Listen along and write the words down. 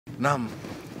Naam,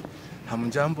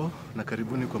 hamjambo na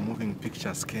karibuni kwa Moving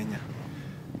Pictures Kenya.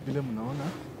 Vile mnaona,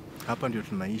 hapa ndio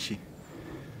tunaishi.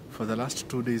 For the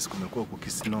last 2 days kumekuwa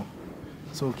kukisnow.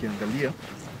 So ukiangalia,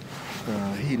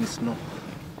 hii ni snow.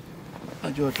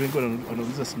 Najua watu wengi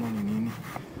wanauliza snow ni nini.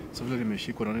 So vile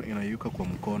limeshikwa inayuka kwa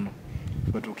mkono.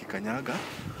 But ukikanyaga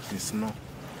ni snow.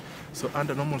 So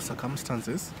under normal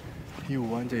circumstances, hii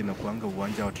uwanja inakuanga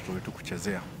uwanja watoto wetu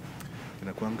kuchezea.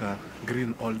 Inakuanga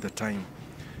green all the time.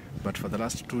 But for the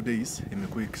last 2 days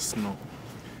imekuwa ikisnow.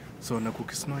 So na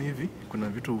kukisnow hivi kuna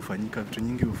vitu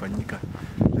nyingi hufanyika.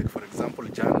 Like for example,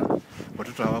 jana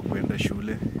watoto hawakuenda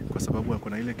shule kwa sababu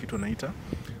kuna ile kitu wanaita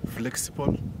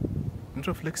flexible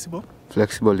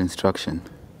instruction.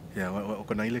 Yeah,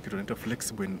 kuna ile kitu wanaita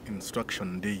flexible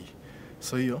instruction day.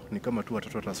 So hiyo ni kama tu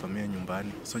watoto watasomea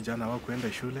nyumbani. So jana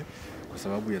hawakuenda shule kwa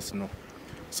sababu ya snow.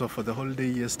 So for the whole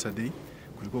day yesterday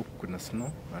kulikuwa kuna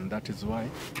snow, and that is why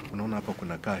unaona hapa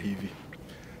kuna kaa hivi.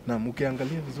 Na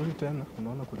mkiangalia vizuri tena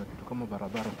unaona kuna kitu kama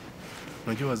barabara.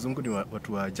 Unajua wazungu ni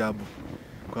watu wa ajabu.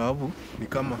 Kwa sababu ni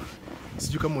kama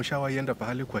sijui kama ushawahienda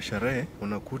pahali kwa sherehe,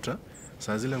 unakuta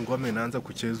saa zile ngoma inaanza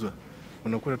kuchezwa.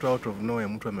 Unakuta tu out of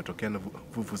nowhere mtu ametokea na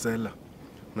vuvuzela.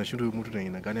 Unashindwa huyu mtu ni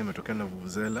aina gani ametokea na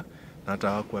vuvuzela na hata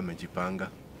hakuwa amejipanga.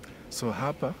 So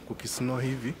hapa kukisnow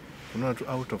hivi unaona tu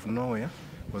out of nowhere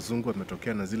wazungu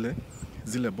wametokea na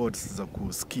zile boards za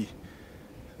kuski.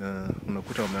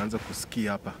 Unakuta wameanza kuski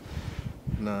hapa.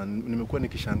 Na nimekuwa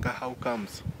nikishangaa how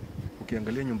comes.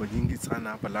 Ukiangalia nyumba nyingi sana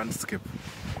hapa landscape,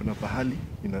 kuna pahali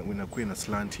inakuwa ina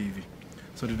slant hivi.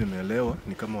 So ndio nimeelewa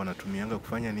ni kama wanatumianga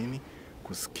kufanya nini?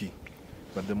 Kuski.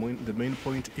 But the main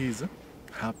point is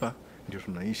hapa ndio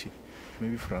tunaishi.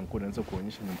 Maybe Franco anaweza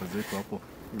kuonyesha nyumba zetu hapo.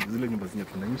 Zile nyumba zenye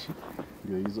tunaishi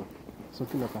ndio hizo. So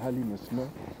kila pahali ni snow.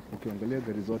 Ukiangalia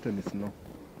gari zote ni snow.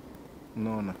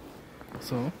 Unaona?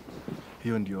 So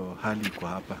hiyo ndio hali kwa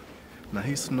hapa. Na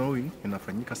hii snowing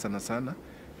inafanyika sana sana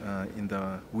in the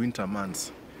winter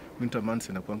months. Winter months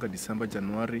inakuanga December,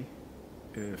 January,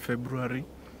 February,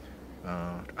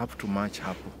 up to March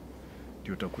hapo.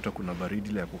 Ndio utakuta kuna baridi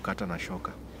ile ya kukata na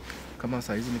shoka. Kama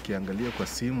saa hizi nikiangalia kwa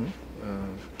simu,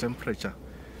 temperature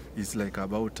is like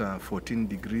about 14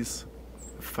 degrees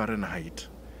Fahrenheit.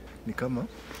 Ni kama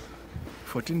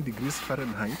 14 degrees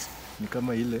Fahrenheit ni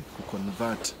kama ile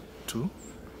kuconvert to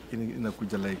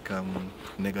inakuja like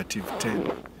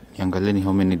 -10. Niangalieni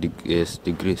how many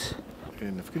degrees?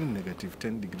 Nafikiri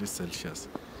 -10 degrees Celsius.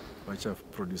 Wacha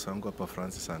producer wangu hapa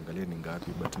Francis angalie ni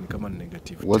ngapi, but ni kama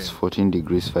 -10. What's 14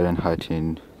 degrees Fahrenheit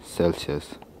in Celsius?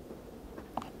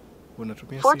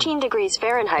 14 degrees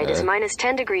Fahrenheit is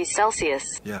 -10 degrees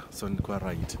Celsius. Yeah, so nilikuwa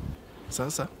right.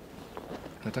 Sasa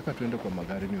nataka tuende kwa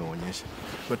magari niwaonyeshe.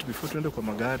 But before tuende kwa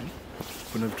magari,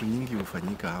 kuna vitu nyingi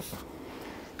hufanyika hapa.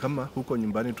 Kama huko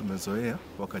nyumbani tumezoea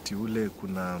wakati ule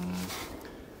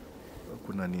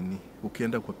kuna nini?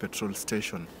 Ukienda kwa petrol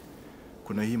station,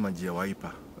 kuna hii maji ya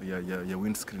wiper, ya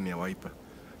windscreen ya wiper.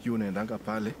 Hiyo unaendanga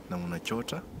pale na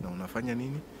unachota na unafanya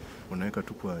nini? Unaweka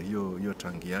tu kwa hiyo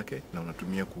tangi yake na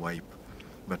unatumia kuwipe.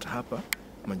 But hapa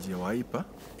maji ya wiper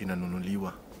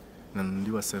inanunuliwa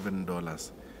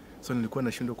 $7. So nilikuwa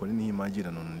nashindwa kwa nini hii maji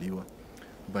inanunuliwa,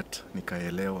 but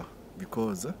nikaelewa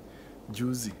because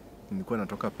juzi nilikuwa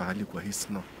natoka pahali kwa hii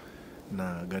snow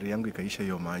na gari yangu ikaisha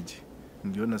hiyo maji.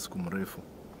 Niliona siku mrefu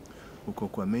uko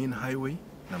kwa main highway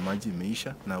na maji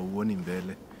imeisha na uoni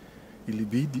mbele.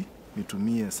 Ilibidi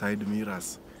nitumie side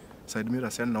mirrors.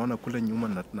 Yani naona kule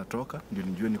nyuma natoka ndio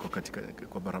nijue niko katika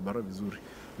kwa barabara vizuri,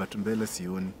 but mbele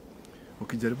sioni.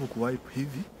 Ukijaribu kuwipe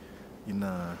hivi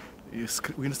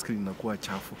windscreen inakuwa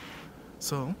chafu.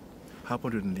 So hapo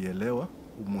ndio nilielewa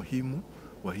umuhimu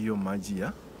wa hiyo maji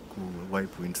ya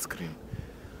kuwipe windscreen.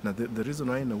 Na the reason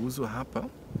why inauzwa hapa,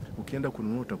 ukienda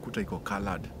kununua utakuta iko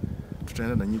colored.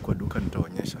 Tutaenda na nyinyi kwa duka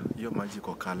nitaonyesha. Hiyo maji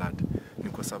iko colored. Ni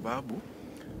kwa sababu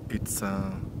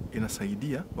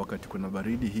inasaidia wakati kuna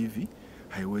baridi hivi,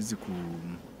 haiwezi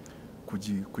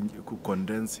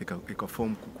condense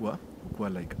ikaform kukua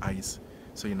like ice.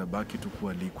 So inabaki tu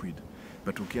kuwa liquid.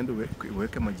 But ukienda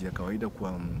uweke maji ya kawaida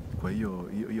kwa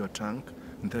hiyo tank,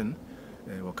 then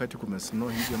wakati kumesnow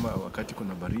hivi ama wakati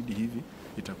kuna baridi hivi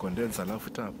itacondense, alafu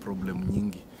ita problem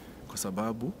nyingi kwa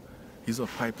sababu hizo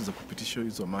pipes za kupitisha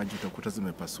hizo maji utakuta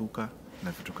zimepasuka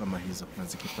na vitu kama hizo, na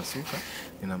zikipasuka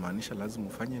inamaanisha lazima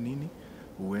ufanye nini?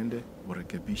 Uende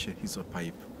urekebishe hizo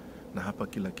pipe. Na hapa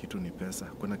kila kitu ni pesa,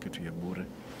 kuna kitu ya bure.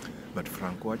 But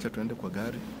Franco, acha tuende kwa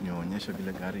gari niwaonyeshe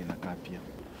vile gari inakaa pia.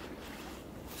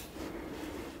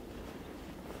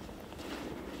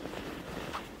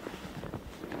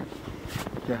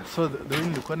 Yeah, so the way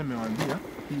nilikuwa nimewaambia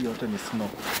hii yote ni snow.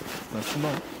 Na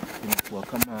snow inakuwa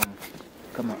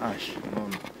kama ash,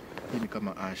 unaona. hii ni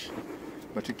kama ash,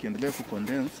 but ikiendelea ku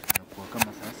condense inakuwa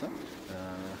kama sasa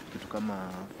kitu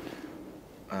kama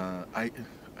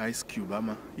ice cube,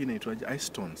 ama hii inaitwaje, ice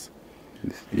stones,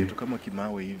 kitu kama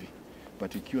kimawe hivi,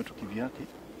 but ikiwa tu kivyake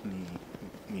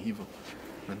ni hivyo,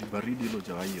 na ni baridi hilo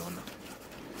hujawahi ona.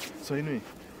 So anyway,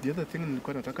 the other thing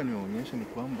nilikuwa nataka niwaonyeshe ni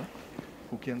kwamba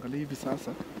ukiangalia hivi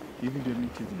sasa, hivi ndio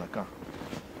miti zinakaa.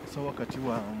 So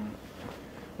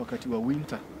wakati wa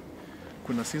winter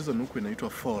kuna season huku inaitwa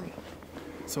fall.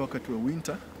 So wakati wa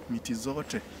winter miti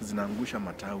zote zinaangusha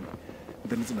matawi,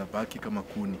 then zinabaki kama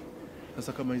kuni.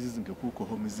 Sasa kama hizi zingekuwa uko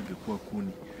home zingekuwa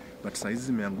kuni, but saa hizi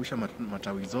zimeangusha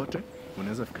matawi zote,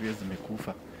 unaweza fikiria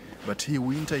zimekufa. But hii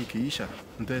winter ikiisha,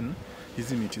 then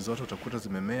hizi miti zote utakuta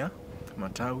zimemea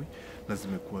matawi na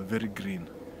zimekuwa very green.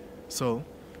 So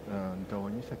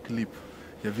nitawaonyesha clip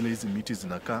ya vile hizi miti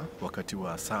zinakaa wakati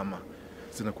wa summer.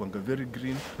 Zinakuanga very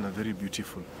green na very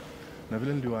beautiful. Na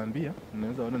vile niliwaambia,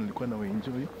 mnaweza ona nilikuwa na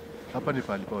enjoy. Hapa ni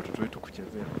pahali pa watoto wetu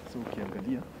kuchezea. So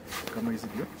ukiangalia kama hizi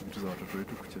ndio vitu za watoto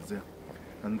wetu kuchezea.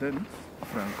 And then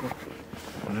Franco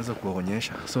unaweza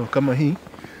kuwaonyesha. So kama hii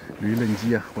ni ile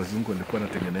njia wazungu walikuwa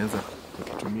wanatengeneza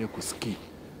wakitumia kuski.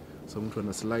 So mtu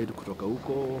ana slide kutoka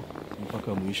huko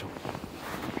mpaka mwisho.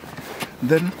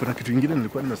 Then kuna kitu kingine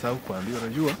nilikuwa nimesahau kuambia.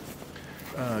 Unajua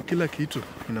kila kitu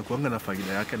inakuanga na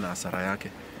faida yake na hasara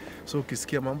yake. So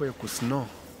ukisikia mambo ya kusnow,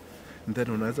 then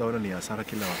unaweza ona ni hasara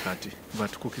kila wakati.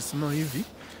 But kukisnow hivi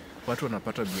watu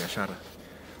wanapata biashara.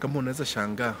 Kama unaweza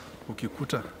shangaa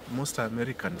ukikuta most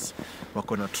Americans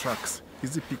wako na trucks,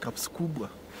 hizi pickups kubwa,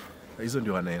 hizo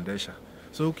ndio wanaendesha.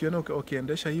 So ukiona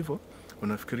wakiendesha hivyo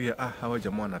unafikiria hawa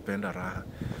jamaa wanapenda raha.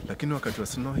 Lakini wakati wa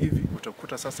snow hivi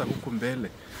utakuta sasa huku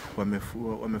mbele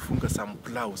wamefunga some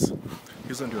plows.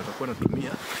 Hizo ndio watakuwa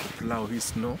wanatumia plow hii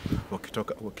snow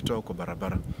wakitoka kwa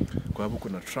barabara. Kwa sababu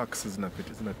kuna trucks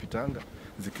zinapitanga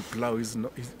zikiplow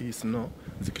hii snow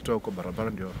zikitoka kwa barabara,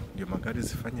 ndio magari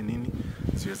zifanye nini,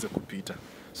 ziweze kupita.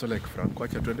 So like Franco,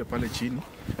 acha tuende pale chini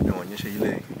niwaonyeshe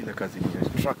ile kazi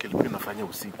ya truck ilikuwa inafanya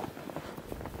usiku.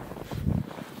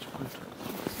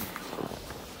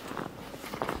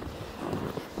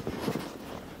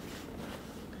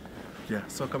 Yeah,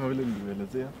 so kama vile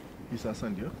nilivyoelezea, hii sasa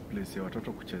ndio place ya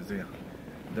watoto kuchezea.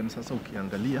 Then sasa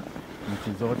ukiangalia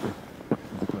miti zote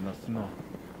ziko na snow.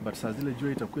 But saa zile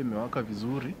jua itakuwa imewaka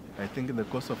vizuri, I think in the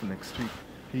course of next week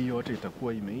hii yote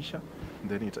itakuwa imeisha,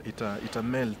 then ita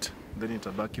melt, then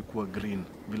itabaki kuwa green,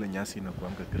 vile nyasi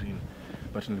inakuanga green.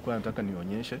 But nilikuwa nataka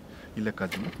nionyeshe ile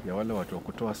kazi ya wale watu wa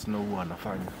kutoa snow huwa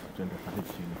wanafanya. Twende pale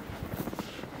chini.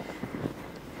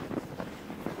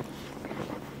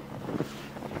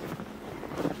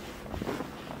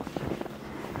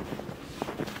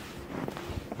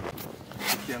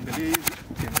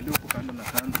 Ukiangalia huko kando na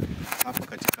kando, hapa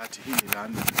katikati hii ni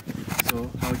lami. So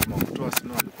hao jamaa kutoa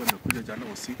snow walikuwa wamekuja jana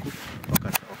usiku,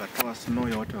 wakatoa snow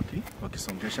yote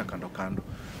wakisongesha kando kando.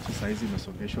 So saa hizi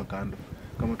imesongeshwa kando.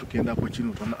 Kama tukienda hapo chini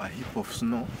utaona a heap of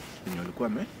snow yenye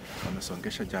walikuwa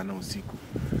wamesongesha jana usiku.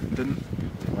 Then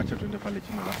wacha tuende pale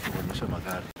chini alafu tuonyeshe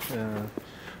magari.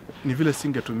 Ni vile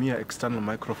singetumia external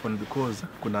microphone because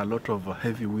kuna a lot of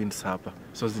heavy winds hapa.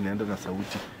 So zinaenda na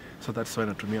sauti. So that's why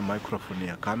natumia microphone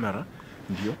ya kamera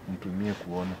ndio mtumie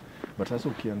kuona. But sasa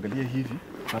ukiangalia hivi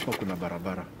hapa kuna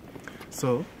barabara.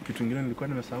 So kitu kingine nilikuwa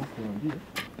nimesahau kuambia,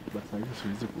 but sasa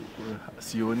hivi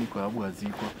sioni kwa sababu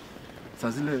haziko.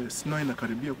 Saa zile snow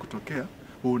inakaribia kutokea,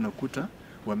 wewe unakuta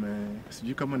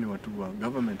sijui kama ni watu wa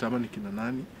government ama ni kina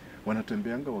nani,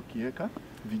 wanatembeanga wakiweka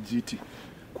vijiti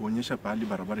kuonyesha pahali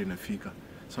barabara inafika.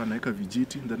 So anaweka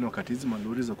vijiti, then wakati hizi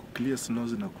malori za kuclear snow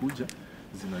zinakuja,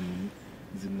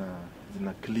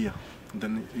 zina clear,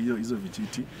 then hizo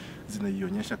vijiti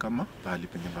zinaionyesha kama pahali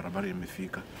penye barabara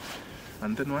imefika.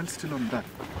 And then while still on that,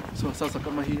 so sasa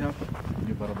kama hii hapa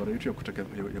ni barabara yetu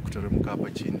ya kuteremka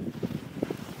hapa chini.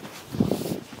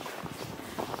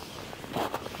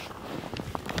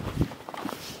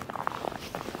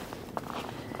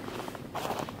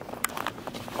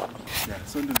 Yeah,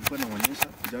 so ndio nilikuwa naonyesha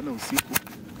jana usiku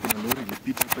kuna lori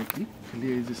ilipita hapa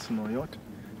clear hizi snow yote,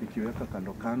 ikiweka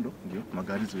kando kando ndio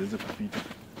magari ziweze kupita.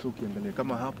 So ukiangalia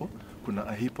kama hapo kuna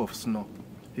a heap of snow.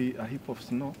 Hii a heap of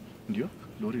snow ndio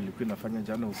lori ilikuwa inafanya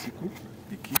jana usiku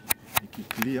iki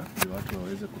clear ndio watu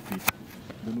waweze kupita.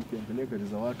 Then ukiangalia gari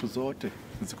za watu zote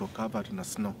ziko covered na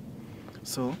snow.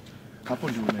 So hapo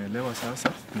ndio unaelewa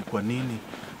sasa ni kwa nini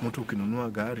mtu ukinunua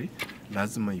gari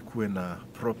lazima ikuwe na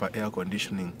proper air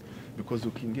conditioning, because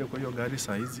ukiingia kwa hiyo gari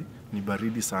saa hizi ni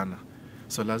baridi sana.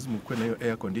 So lazima ukuwe na hiyo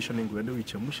air conditioning, uende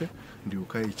uichemshe ndio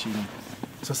ukae chini.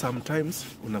 So sometimes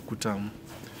unakuta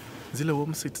zile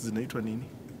warm seats zinaitwa nini?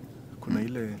 Kuna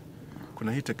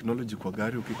kuna hii technology kwa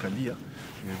gari ukikalia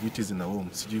viti zina warm,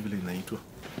 sijui vile inaitwa.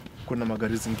 Kuna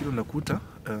magari zingine unakuta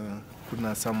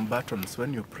kuna some buttons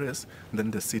when you press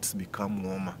then the seats become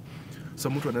warmer. So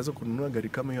mtu anaweza kununua gari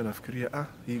kama hiyo anafikiria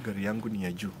hii gari yangu ni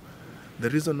ya juu. The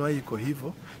reason why iko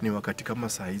hivyo ni wakati kama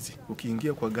saa hizi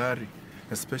ukiingia kwa gari,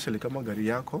 especially kama gari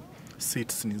yako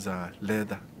seats ni za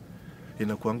leather,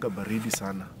 inakuanga baridi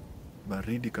sana,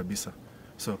 baridi kabisa.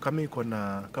 So kama iko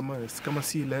na kama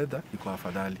si leather iko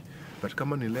afadhali, but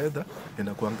kama ni leather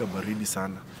inakuanga baridi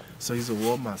sana. So hizo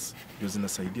warmers ndio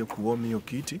zinasaidia kuwarm hiyo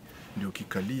kiti, ndio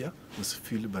ukikalia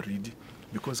usifeel baridi,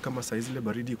 because kama saa hizi ile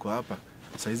baridi iko hapa,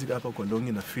 saa hizi hapa kwa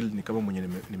longi na feel ni kama mwenye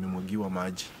nimemwagiwa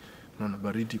maji. Naona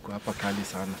baridi iko hapa kali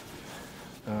sana.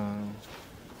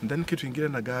 Then kitu kingine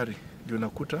na gari ndio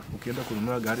nakuta ukienda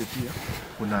kununua gari pia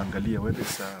unaangalia whether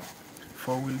it's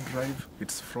 4-wheel drive,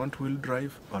 it's front-wheel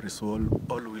drive or it's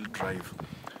all-wheel drive.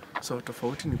 So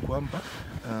tofauti ni kwamba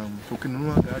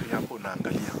ukinunua gari hapo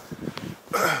unaangalia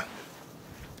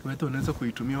whether unaweza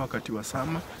kuitumia wakati wa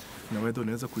summer, na whether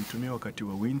unaweza kuitumia wakati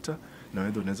wa winter, na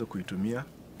whether unaweza kuitumia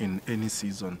in any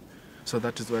season. So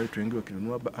that is why watu wengi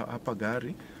wakinunua hapa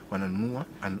gari wananunua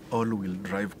an all-wheel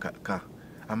drive car,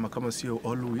 ama kama sio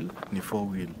all-wheel ni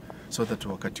 4-wheel, so that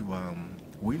wakati wa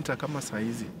winter kama saa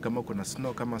hizi, kama kuna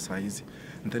snow kama saa hizi,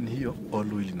 then hiyo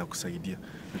all-wheel inakusaidia,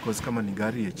 because kama ni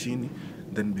gari ya chini,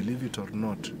 then believe it or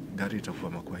not, gari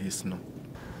itakuwa kwa hii snow.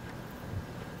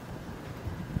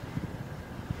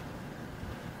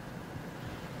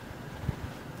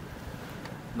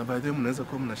 Na by the way mnaweza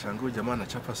kuwa mnashangaa jamaa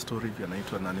anachapa story hivi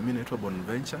anaitwa nani? Mimi naitwa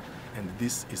Bonventure and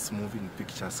this is Moving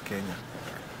Pictures Kenya.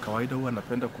 Kawaida huwa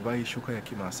napenda kuvaa hii shuka ya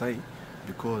Kimasai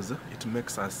because it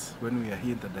makes us, when we are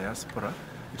here in the diaspora,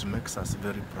 it makes us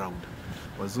very proud.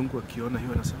 Wazungu wakiona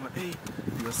hiyo wanasema, hey,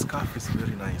 your scarf is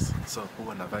very nice. So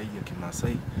huwa navaa hii ya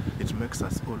Kimasai, it makes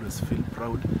us always feel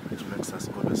proud, it makes us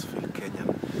always feel Kenyan.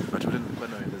 But vile nilikuwa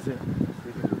naelezea,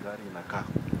 hivi ndio gari inakaa.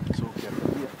 So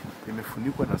ukiangalia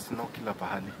imefunikwa na snow kila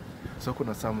pahali. So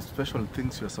kuna some special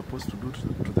things you are supposed to do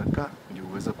to the car ndio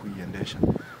uweze kuiendesha.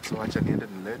 So acha niende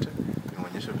nilete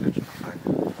nionyeshe vile tunafanya.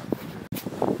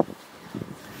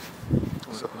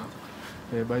 So,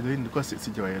 by the way nilikuwa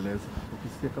sijawaeleza.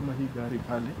 Ukisikia kama hii gari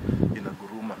pale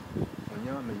inaguruma,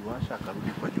 mwenyewe ameiwasha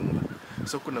akarudi kwa nyumba.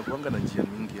 So kuna kuanga na njia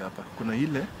mingi hapa. Kuna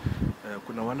ile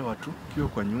kuna wale watu kiwa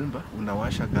kwa nyumba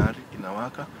unawasha gari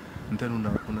inawaka, and then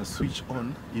una switch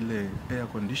on ile air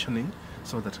conditioning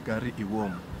so that gari i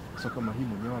warm. So kama hii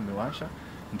mwenyewe amewasha,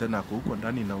 and then ako huko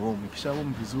ndani na warm. Ikisha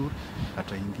warm vizuri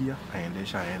ataingia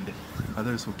aendesha aende.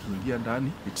 Otherwise ukiingia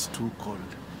ndani it's too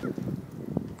cold.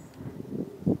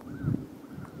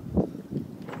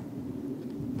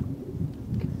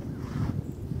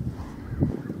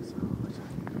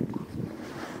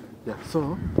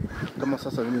 So kama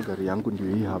sasa mimi gari yangu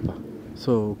ndio hii hapa.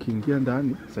 So ukiingia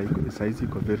ndani saizi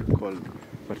iko very cold,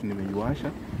 but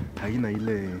nimeiwasha, haina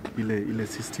ile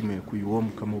system ya kuiwarm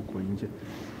kama uko nje.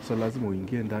 So lazima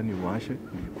uingie ndani uwashe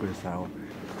ndio ikuwe sawa.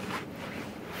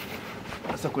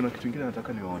 Sasa kuna kitu kingine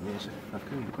nataka niwaonyeshe.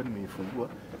 Nafikiri nilikuwa nimeifungua.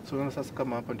 So unaona sasa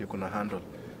kama hapa ndio kuna handle,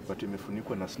 but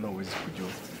imefunikwa na snow, huwezi kujua.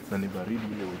 Na ni baridi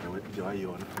ile hujawahi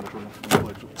ona.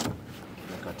 Unafungua tu.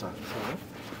 Nakataa. Sawa?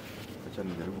 Acha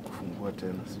nijaribu kufungua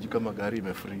tena. Sijui kama gari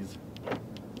imefreeze.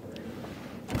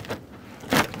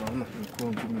 Naona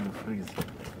mkono wangu umefreeze.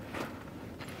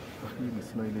 Hii ni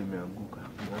snow ile imeanguka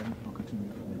ndani wakati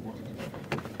nimefungua.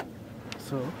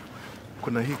 So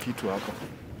kuna hii kitu hapa.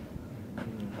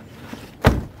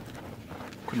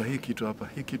 Kuna hii kitu hapa.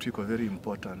 Hii kitu iko very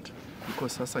important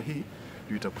because sasa hii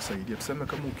ndio itakusaidia. Tuseme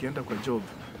kama ukienda kwa job,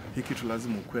 hii kitu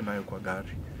lazima ukue nayo kwa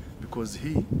gari, because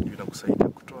hii ndio inakusaidia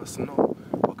kutoa snow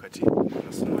wakati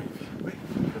kuna snow hivi.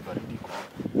 Ile baridi iko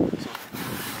hapa. So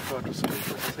kwa tu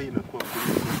sasa hii imekuwa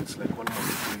good, it's like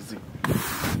almost freezing.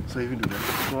 So hivi ndio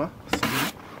inatoa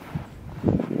snow.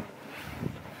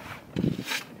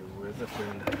 Ndio uweze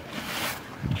kwenda.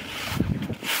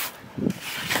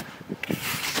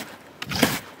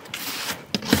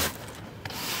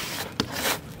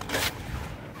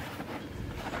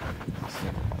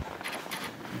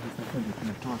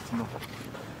 No.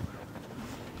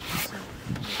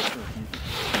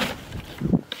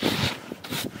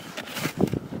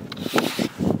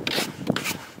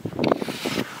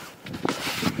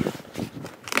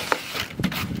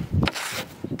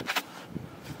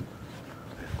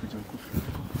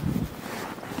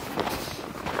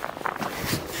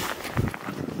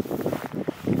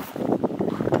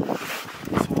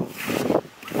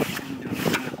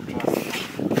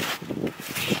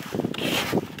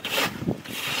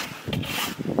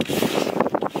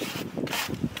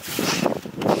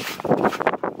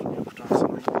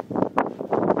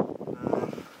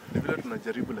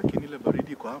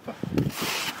 hapa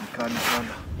ni kali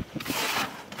sana.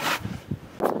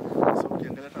 So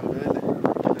ukiangalia mbele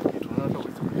kila kitu unaona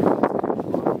uweze kuelewa.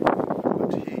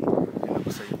 But hii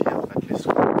inakusaidia at least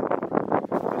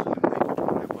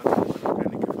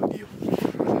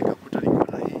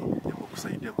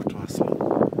kusaidia kutoa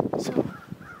snow. So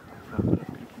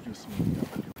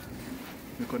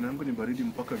mikono yangu ni baridi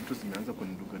mpaka vitu zimeanza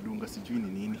kunidunga sijui ni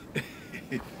nini.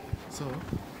 So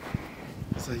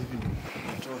sasa hivi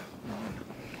natoa.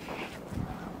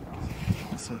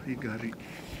 So hii gari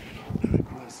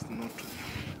imekuwa snow.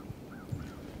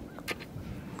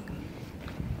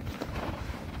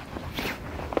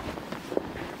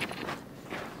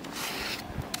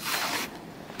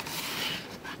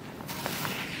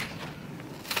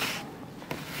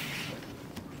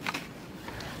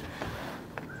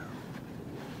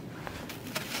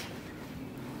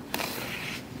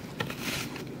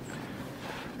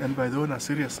 And by the way, on a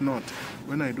serious note,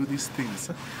 when I do these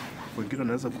things, wengine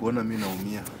wanaweza kuona mimi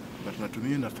naumia, but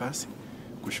natumia nafasi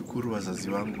kushukuru wazazi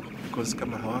wangu, because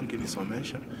kama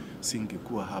hawangenisomesha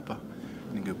singekuwa hapa,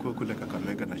 ningekuwa kule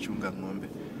Kakamega na chunga ng'ombe,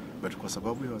 but kwa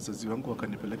sababu ya wazazi wangu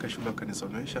wakanipeleka shule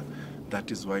wakanisomesha,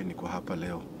 that is why niko hapa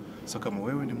leo. So kama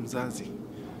wewe ni mzazi,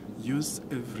 use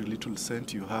every little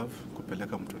cent you have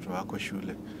kupeleka mtoto wako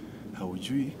shule.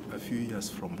 Haujui a few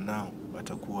years from now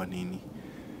atakuwa nini.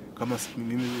 Kama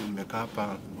mimi nimekaa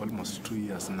hapa almost 2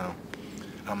 years now,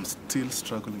 I'm still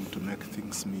struggling to make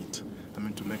things meet. I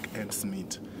mean to make ends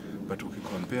meet. But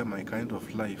ukicompare my kind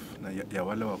of life na ya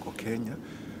wale wako Kenya,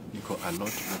 niko a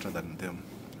lot better than them.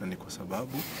 Na ni kwa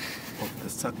sababu of the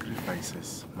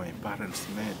sacrifices my parents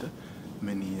made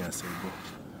many years ago.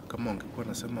 Kama wangekuwa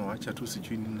nasema wacha tu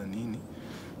sijui nini na nini,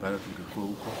 bado tungekuwa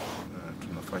huko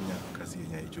tunafanya kazi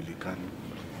yenye haijulikani.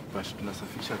 But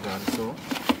tunasafisha gari, so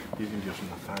hivi ndio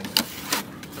tunafanya.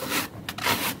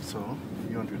 So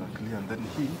hiyo ndio ina clear, and then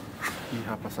hii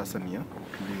hapa sasa ni ya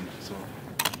clean. So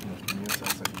tunatumia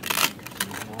sasa hii.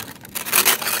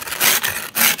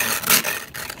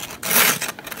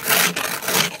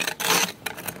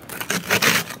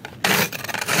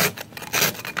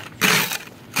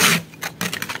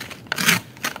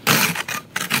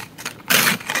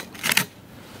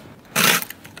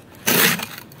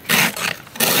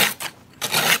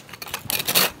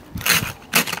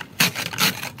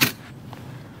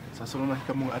 Sasa unaona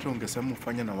kama hata ungesema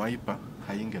ufanye na wiper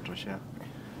haingetoshea.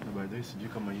 Na by the way sijui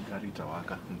kama hii gari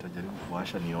itawaka, nitajaribu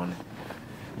kuwasha nione.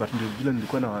 But ndio vile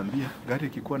nilikuwa nawaambia, gari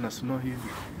ikikuwa na snow hivi,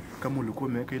 kama ulikuwa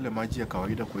umeweka ile maji ya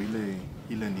kawaida kwa ile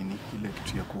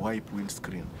kitu ya kuwipe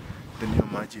windscreen, then hiyo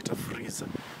maji itafreeze,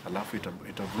 alafu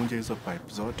itavunja hizo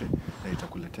pipe zote na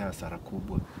itakuletea hasara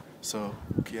kubwa. So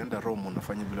ukienda Rome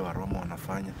unafanya vile wa Roma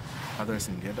wanafanya.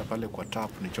 Otherwise ningeenda pale kwa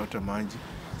tap nichote maji,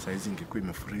 saizi ingekuwa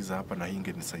imefreeze hapa na hii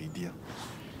ingenisaidia.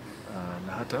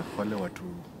 Na hata wale watu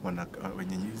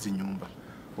wenye hizi nyumba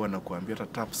wanakuambia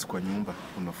hata taps kwa nyumba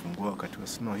unafungua wakati wa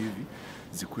snow hivi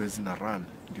zikuwe zina run,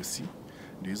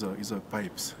 ndio hizo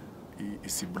pipes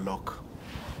isi block.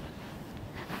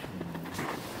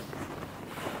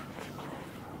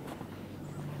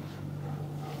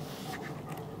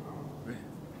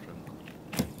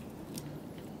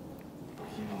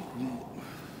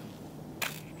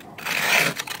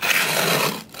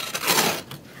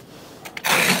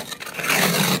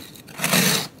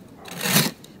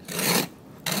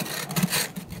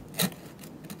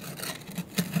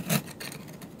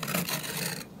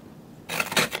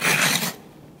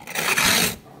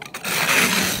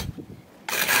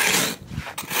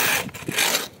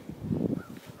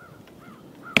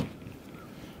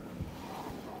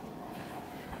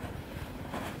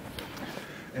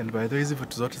 And by the way, hizi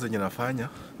vitu zote zenye nafanya,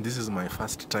 this is my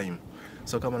first time.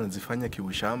 So kama nazifanya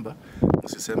kiushamba,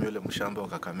 msiseme yule mshamba wa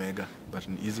Kakamega, but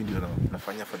hizi ndio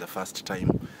nafanya for the first time.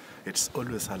 It's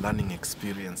always a learning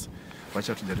experience.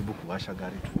 Wacha tujaribu kuwasha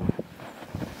gari tuone.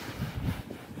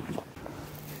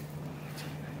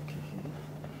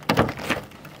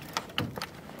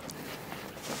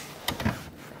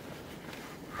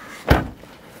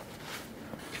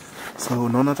 So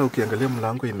unaona hata ukiangalia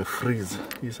mlango imefreeze.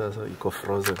 Hii sasa iko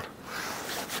frozen.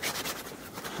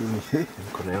 Hii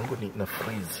mkono yangu ni na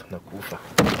freeze na kufa.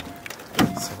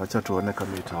 So wacha tuone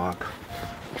kama itawaka.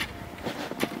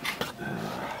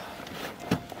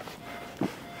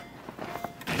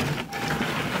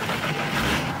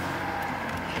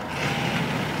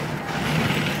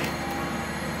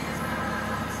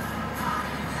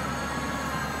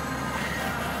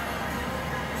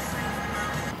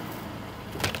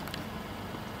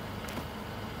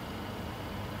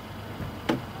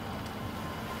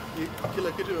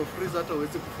 Kila kitu imefreeze hata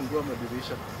huwezi kufungua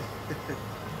madirisha.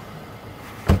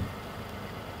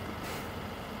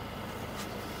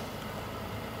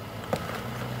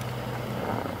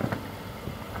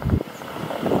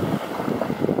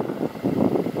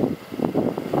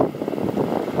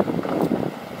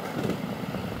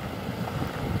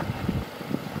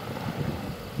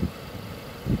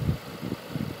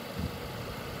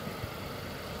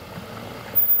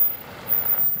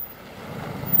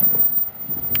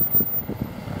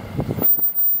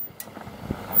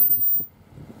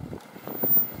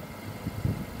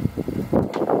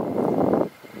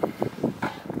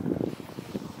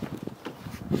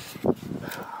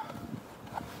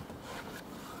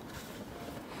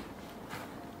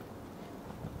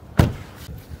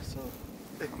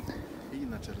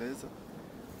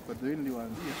 Ndio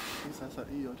niliwaambia hii sasa,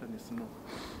 hii yote ni snow.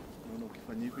 Unaona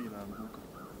ukifanya hivi inaanguka.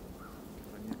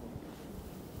 Ukifanya hivi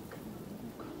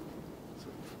inaanguka.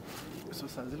 So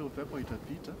saa zile upepo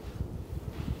itapita,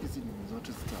 hizi nini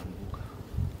zote zitaanguka.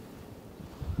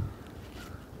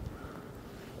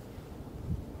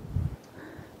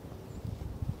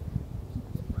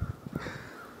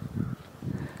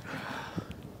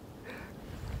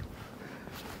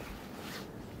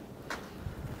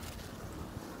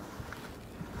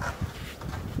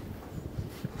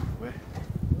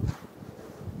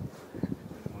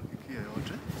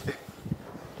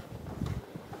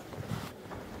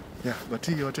 Yeah, but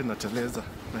hii yote inateleza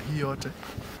na hii yote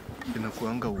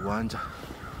inakuanga uwanja.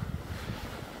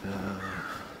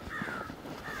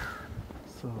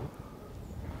 So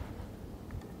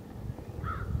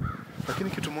lakini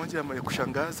kitu moja ya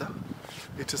kushangaza,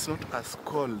 it is not as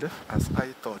cold as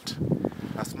I thought.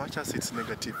 As much as it's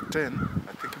 -10,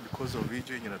 I think because of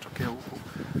video yenye inatokea huku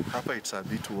hapa, it's a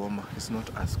bit warmer. It's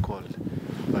not as cold,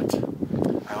 but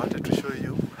I wanted to show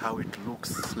you how it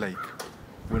looks like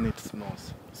when it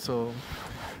snows. So,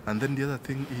 and then the other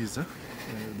thing is,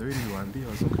 the way niliwaambia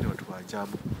wazungu ni watu wa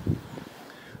ajabu,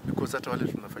 because hata wale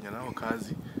tunafanya nao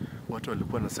kazi, watu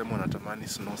walikuwa wanasema wanatamani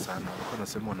snow sana, walikuwa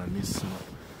wanasema wana miss snow.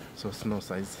 So snow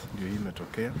size ndio hii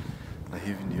imetokea, na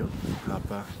hivi ndio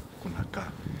hapa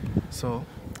kunakaa. So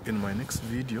in my next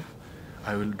video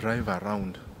I will drive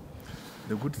around.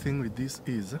 The good thing with this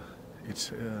is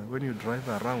it's when you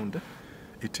drive around,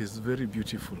 it is very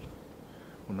beautiful.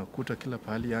 Unakuta kila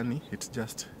pahali, yani it's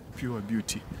just pure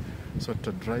beauty. So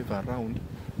to drive around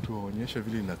tuwaonyeshe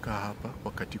vile inakaa hapa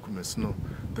wakati kume snow.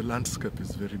 The landscape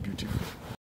is very beautiful.